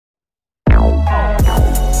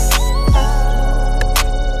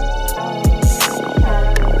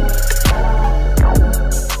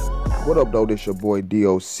What up, though? This your boy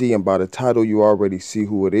DOC, and by the title, you already see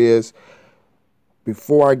who it is.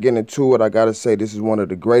 Before I get into it, I gotta say this is one of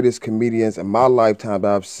the greatest comedians in my lifetime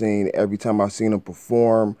that I've seen. Every time I've seen him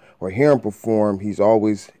perform or hear him perform, he's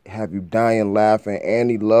always have you dying laughing,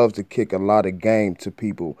 and he loves to kick a lot of game to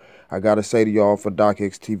people. I gotta say to y'all, for Doc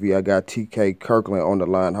Hicks TV, I got TK Kirkland on the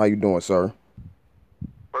line. How you doing, sir?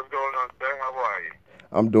 What's going on, sir? How are you?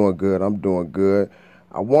 I'm doing good. I'm doing good.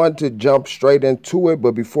 I wanted to jump straight into it,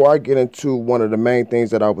 but before I get into one of the main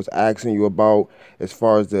things that I was asking you about, as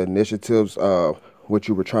far as the initiatives, what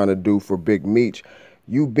you were trying to do for Big Meech,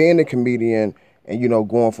 you being a comedian and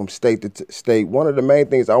going from state to state, one of the main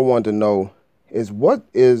things I wanted to know is what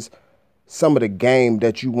is some of the game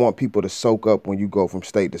that you want people to soak up when you go from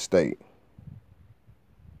state to state.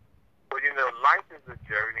 Well, life is a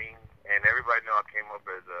journey, and everybody know I came up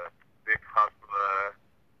as a big hustler.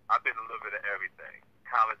 I've been a little bit of everything.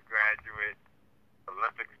 College graduate,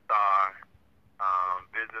 Olympic star,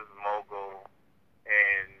 business mogul,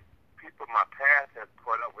 and people, my past has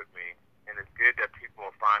caught up with me, and it's good that people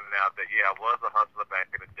are finding out that, yeah, I was a hustler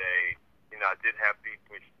back in the day. I did have beef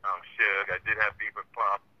with Suge. I did have beef with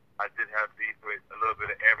Pump. I did have beef with a little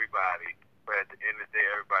bit of everybody, but at the end of the day,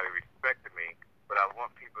 everybody respected me. But I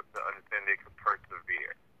want people to understand they can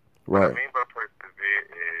persevere. What I Right. mean by persevere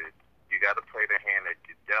is you got to play the hand that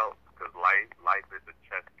you dealt, because life is a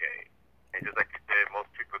chess game. And just like you said, most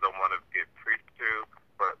people don't want to get preached to,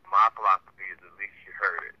 but my philosophy is at least you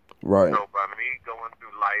heard it. Right. So by me going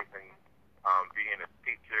through life and being a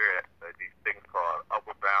teacher at these things called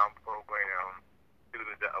Upward Bound program,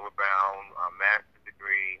 student at Upward Bound, master's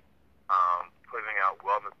degree, putting out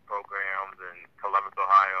wellness programs in Columbus,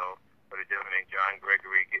 Ohio, with a gentleman named John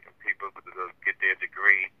Gregory, getting people to get their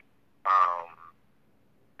degree,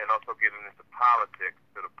 and also getting into politics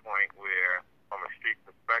to the point where, from a street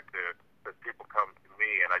perspective, because people come to me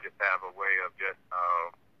and I just have a way of just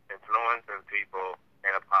influencing people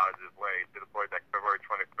in a positive way, to the point that February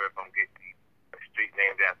 25th, I'm getting a street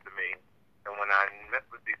named after me. And when I met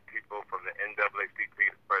with these people, from the NAACP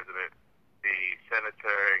president, the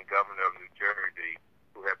senator and governor of New Jersey,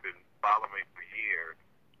 who have been following me for years,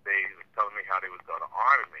 they were telling me how they was going to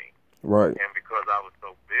honor me. Right. And because I was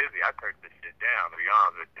so busy, I turned this shit down, to be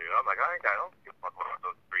honest with you. I'm like, I don't give a fuck about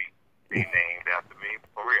those streets being named after me.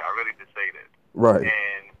 For real, I really just say this. Right.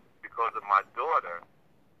 And because of my daughter,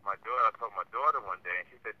 I told my daughter one day, and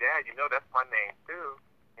she said, Dad, that's my name too.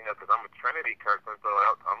 Because I'm a Trinity Kirkland, so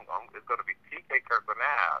it's going to be TK Kirkland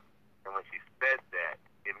now. And when she said that,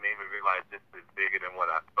 it made me realize this is bigger than what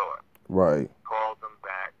I thought. Right. Called them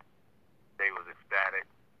back. They was ecstatic.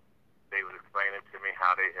 They was explaining to me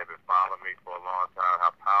how they had been following me for a long time,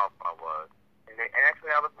 how powerful I was. And they asked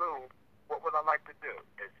me out of the blue, what would I like to do?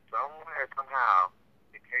 And somewhere, somehow,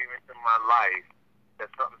 it came into my life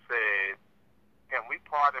that something said, can we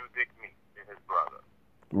pardon Big Meech and his brother?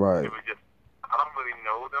 Right. It was just, I don't really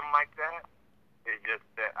know them like that. It's just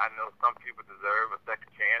that I know some people deserve a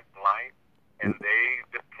second chance in life, and they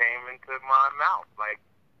just came into my mouth. Like,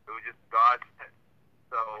 it was just God sent.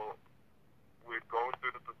 So we're going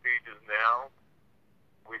through the procedures now.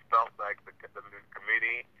 We felt like the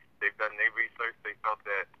committee, they've done their research. They felt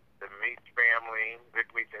that the Meech family, Big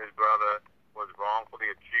Meech and his brother, was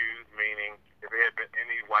wrongfully accused, meaning if it had been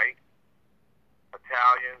any white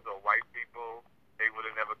Italians or white people, they would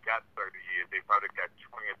have never got 30 years. They probably got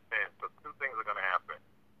 20 or 10. So two things are going to happen.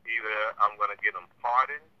 Either I'm going to get them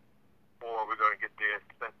pardoned, or we're going to get their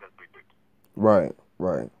sentence reduced. Right.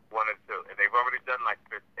 Right. One and two. And they've already done like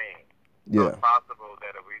 15. So Yeah. it's possible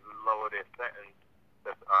that if we lower their sentence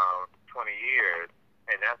to 20 years,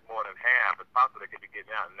 and that's more than half, it's possible they could be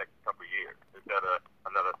getting out in the next couple of years instead of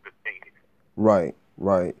another 15 years. Right,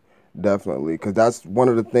 right, definitely. Because that's one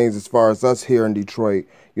of the things as far as us here in Detroit,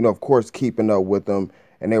 of course, keeping up with them.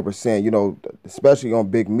 And they were saying, especially on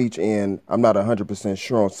Big Meech end, I'm not 100%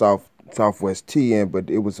 sure on Southwest T end, but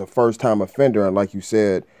it was a first time offender. And like you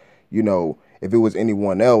said, if it was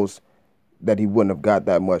anyone else, that he wouldn't have got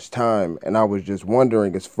that much time. And I was just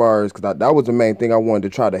wondering, as far as, because that was the main thing I wanted to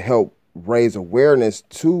try to help raise awareness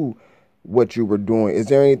to what you were doing. Is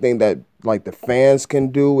there anything that like the fans can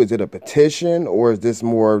do? Is it a petition, or is this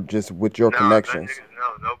more just with your No, connections?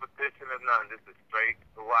 no petition or none. This is straight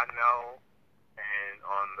who I know, and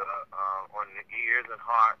on the ears and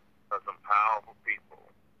heart of some powerful people,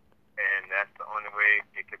 and that's the only way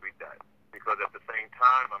it can be done. Because at the same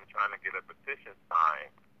time, I'm trying to get a petition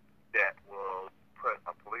signed that will put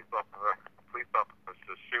a police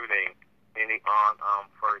officer shooting any unarmed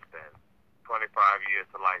person 25 years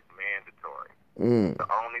to life mandatory. Mm. The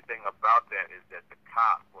only thing about that is that the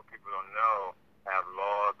cops, what people don't know, have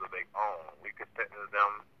laws of their own. We could sentence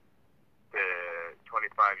them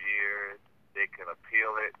years. They can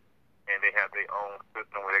appeal it, and they have their own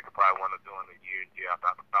system where they could probably want to do in a year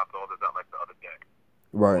after. I stopped all this out like the other day.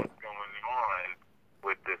 Right. What's going on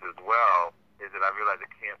with this as well is that I realize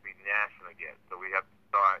it can't be national yet. So we have to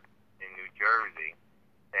start in New Jersey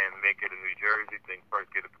and make it a New Jersey thing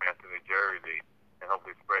first, get it passed in New Jersey, and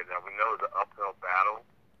hopefully spread it. Now, we know it's an uphill battle,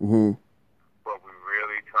 but we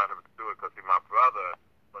really trying to pursue it because, see, my brother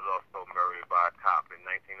was also murdered by a cop. In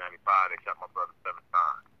 1995, they shot my brother 7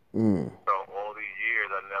 times. So all these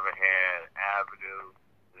years, I never had avenue,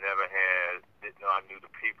 didn't know I knew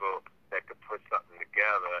the people that could put something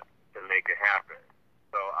together to make it happen.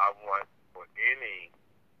 So I want for any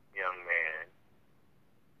young man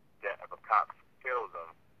that if a cop kills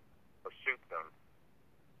them or shoots them,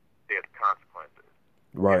 there's consequences.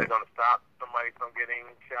 Right. Is it going to stop somebody from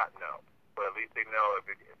getting shot? No. But at least they know if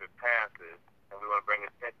it passes, and we want to bring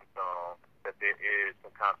attention on that there is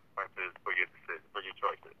some consequences for your decisions, for your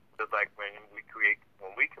choices. Just like when we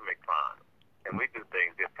commit crimes and we do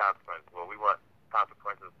things, there's consequences. Well, we want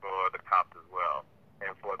consequences for the cops as well,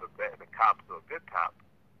 and for the cops or good cops.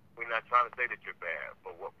 We're not trying to say that you're bad,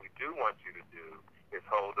 but what we do want you to do is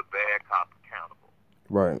hold the bad cops accountable.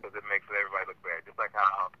 Right. Because it makes everybody look bad. Just like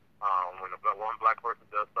how when one black person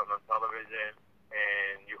does something on television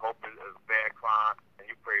and you hope it's a bad crime and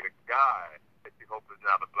you pray to God that you hope it's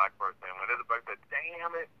not a black person. And when there's a black person,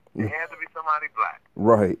 damn it, it has to be somebody black.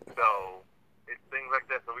 Right. So it's things like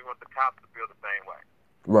that. So we want the cops to feel the same way.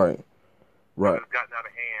 Right. Right. It's gotten out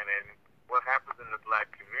of hand. And what happens in the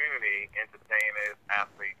black community, entertainers,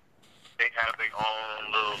 athletes, they have their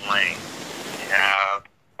own little lane. You have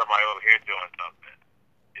somebody over here doing something.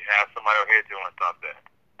 You have somebody over here doing something.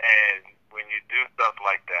 And when you do stuff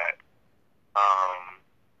like that,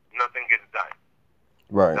 nothing gets done.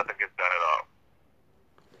 Right. Nothing gets done at all.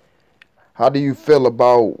 How do you feel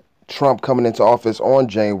about Trump coming into office on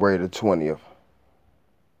January the 20th?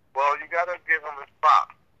 Well, you got to give him his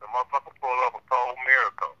props. The motherfucker pulled off a cold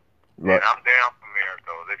miracle. Right. And I'm down for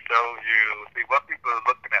miracles. It shows you, see, what people are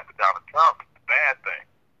looking at with Donald Trump is the bad thing.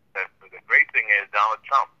 The great thing is Donald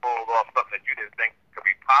Trump pulled off something that you didn't think could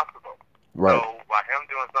be possible. Right. So by him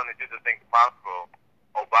doing something that you didn't think possible,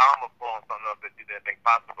 Obama pulling something up that you didn't think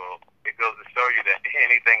possible, it goes to show you that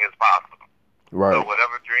anything is possible. Right. So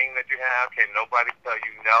whatever dream that you have, can nobody tell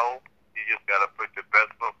you no. You just got to put your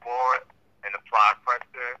best foot forward and apply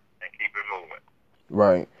pressure and keep it moving.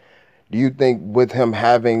 Right. Do you think with him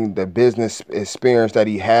having the business experience that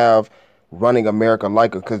he have running America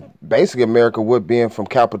like because basically America would being from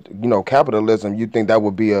capitalism, you think that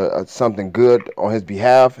would be a something good on his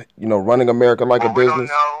behalf, running America like a business? We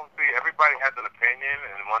don't know. See, everybody has an opinion,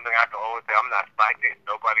 and one thing I can always say, I'm not psychic,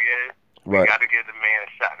 nobody is. Right. We got to give the man a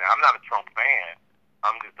shot. Now, I'm not a Trump fan.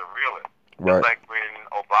 I'm just a realist. Right. Just like when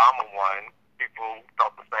Obama won, people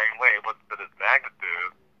felt the same way. It wasn't to this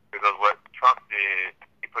magnitude because what Trump did,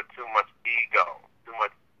 he put too much ego, too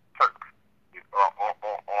much Turk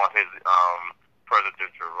on his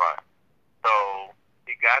presidential run. So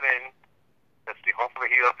he got in. Let's see. Hopefully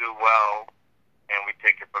he'll do well, and we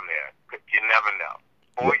take it from there. You never know.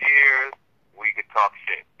 4 years, we could talk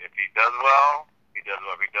shit. If he does well, he does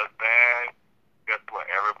well. If he does bad, guess what?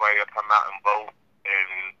 Everybody will come out and vote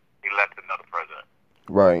and elect another president.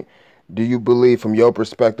 Right. Do you believe, from your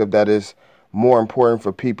perspective, that it's more important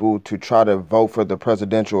for people to try to vote for the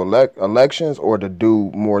presidential elections or to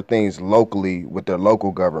do more things locally with their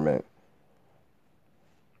local government?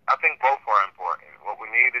 I think both are important. What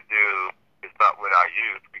we need to do is start with our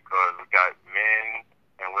youth because we got men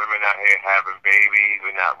and women out here having babies.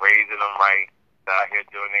 We're not raising them right. They're out here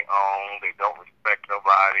doing their own. They don't respect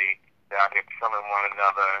nobody. They're out here killing one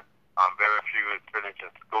another. Very few is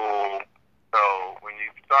finishing school. So when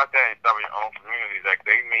you start that in some of your own communities, like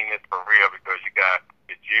they mean this for real because you got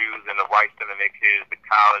the Jews and the whites sending their kids to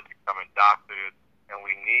college, becoming doctors, and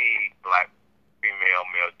we need black female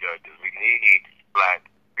male judges. We need black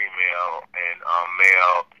female and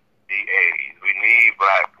male DAs. We need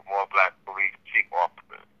more black police chief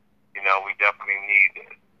officers. We definitely need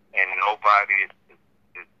this, and nobody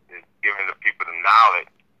is giving the people the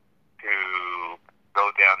knowledge to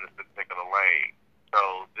go down this particular lane.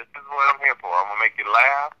 So this is what I'm here for. I'm going to make you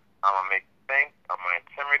laugh. I'm going to make you think. I'm going to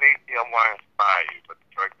intimidate you. I'm going to inspire you. But the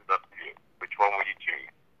choice is up to you. Which one will you choose?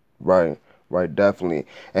 Right, definitely.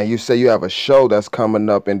 And you say you have a show that's coming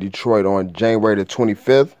up in Detroit on January the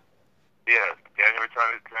 25th? Yes, January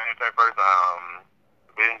 21st.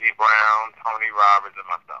 Benji Brown, Tony Roberts, and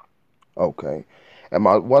myself. Okay. And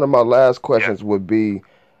one of my last questions would be,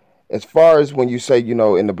 as far as when you say,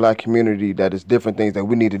 in the black community that it's different things that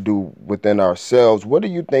we need to do within ourselves, what do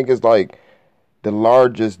you think is like the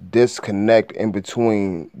largest disconnect in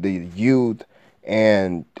between the youth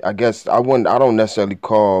and I guess I don't necessarily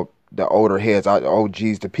call the older heads,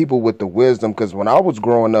 OGs, the people with the wisdom, because when I was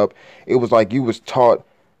growing up, it was like you was taught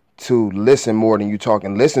to listen more than you talk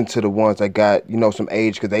and listen to the ones that got, you know, some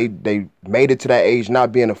age, because they made it to that age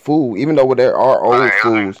not being a fool, even though there are old Right.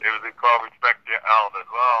 fools. It was called respect your elders.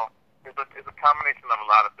 Well, it's a combination of a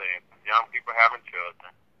lot of things. Young people having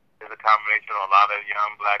children. It's a combination of a lot of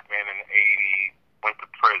young black men in the 80s went to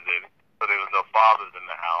prison, so there was no fathers in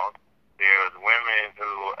the house. There's women who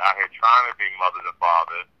are out here trying to be mothers and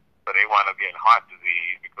fathers, but they wind up getting heart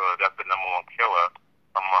disease because that's the number one killer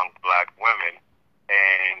among black women.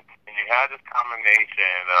 And you have this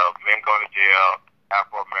combination of men going to jail,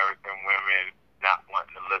 Afro-American women not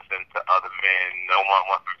wanting to listen to other men, no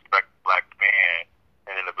one wants to respect the black man,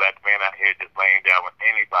 and then the black man out here just laying down with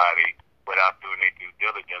anybody without doing their due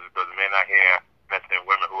diligence, because men out here messing with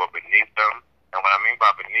women who are beneath them. And what I mean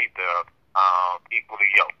by beneath them, equally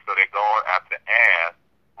yoked. So they're going after ass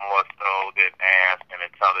more so than ass and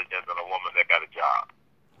intelligence than a woman that got a job.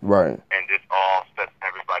 Right. And this all sets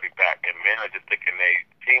everybody back. And men are just sticking their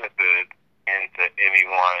penises into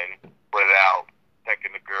anyone without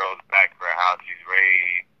checking the girl's background, how she's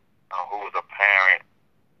raised, who was a parent,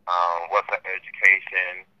 what's her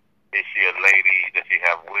education, is she a lady, does she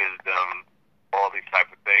have wisdom, all these type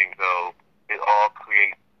of things. So it all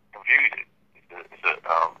creates confusion. It's a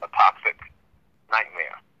toxic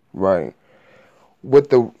nightmare. Right. With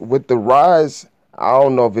the rise, I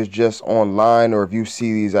don't know if it's just online or if you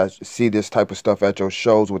see this type of stuff at your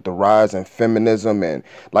shows with the rise in feminism and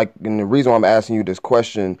the reason why I'm asking you this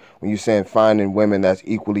question when you're saying finding women that's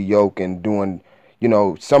equally yoked and doing, you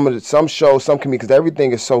know, some shows, some comedians, because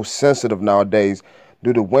everything is so sensitive nowadays.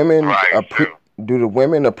 Do the women do the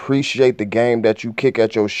women appreciate the game that you kick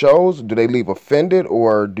at your shows? Do they leave offended,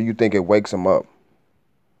 or do you think it wakes them up?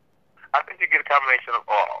 I think you get a combination of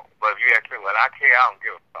all. But if you ask me what I care, I don't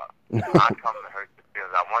give a fuck. I come to hurt your feelings.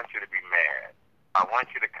 I want you to be mad. I want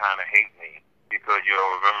you to kind of hate me because you'll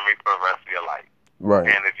remember me for the rest of your life. Right.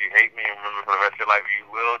 And if you hate me and remember me for the rest of your life, you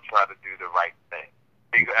will try to do the right thing.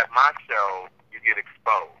 Because at my show, you get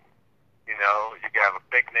exposed. You know, you can have a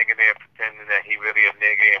fake nigga there pretending that he really a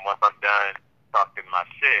nigga, and once I'm done talking my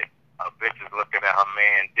shit, a bitch is looking at her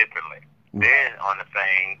man differently. Then on the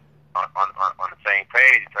same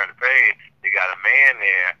page, you turn the page, you got a man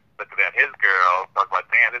there looking at his girl, talking about,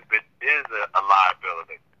 damn, this bitch is a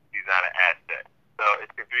liability. She's not an asset. So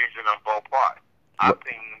it's confusion on both parts. I've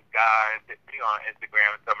seen guys hit me on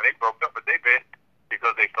Instagram and tell me they broke up with their bitch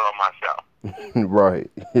because they saw my show. Right,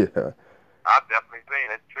 yeah. I've definitely seen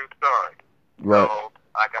it. True story. Right. So,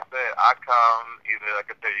 like I said, I come either, like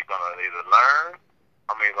I said, you're going to either learn,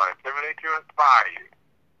 I'm either going to intimidate you, inspire you.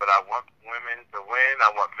 But I want women to win. I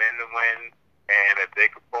want men to win. And if they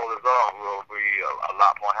could pull this off, we'll be a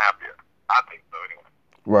lot more happier. I think so, anyway.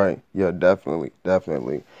 Right. Yeah, definitely.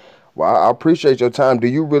 Definitely. Well, I appreciate your time. Do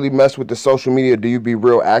you really mess with the social media? Do you be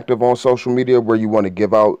real active on social media where you want to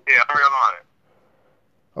give out? Yeah, I'm real on it.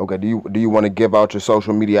 Okay. Do you want to give out your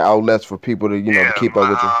social media outlets for people to, you know, to keep up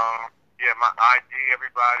with you? Yeah, my IG,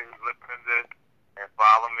 everybody who's listening to this and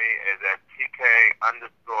follow me is at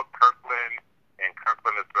TK_Kirkland. And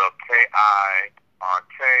Kirkland is spelled KIRKLAND.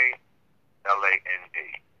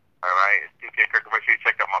 All right, it's TK Kirkland. Make sure you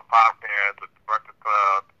check out my podcast with the Breakfast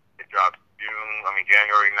Club. It drops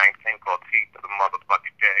January 19th, called T to the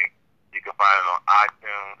Motherfucking K. You can find it on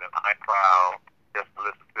iTunes and iCloud. Just to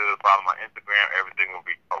listen to it, follow my Instagram. Everything will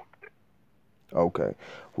be posted. Okay.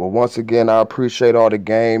 Well, once again, I appreciate all the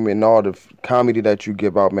game and all the comedy that you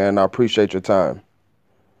give out, man. I appreciate your time.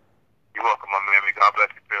 You're welcome, my man. God bless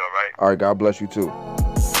you too, all right? All right, God bless you too.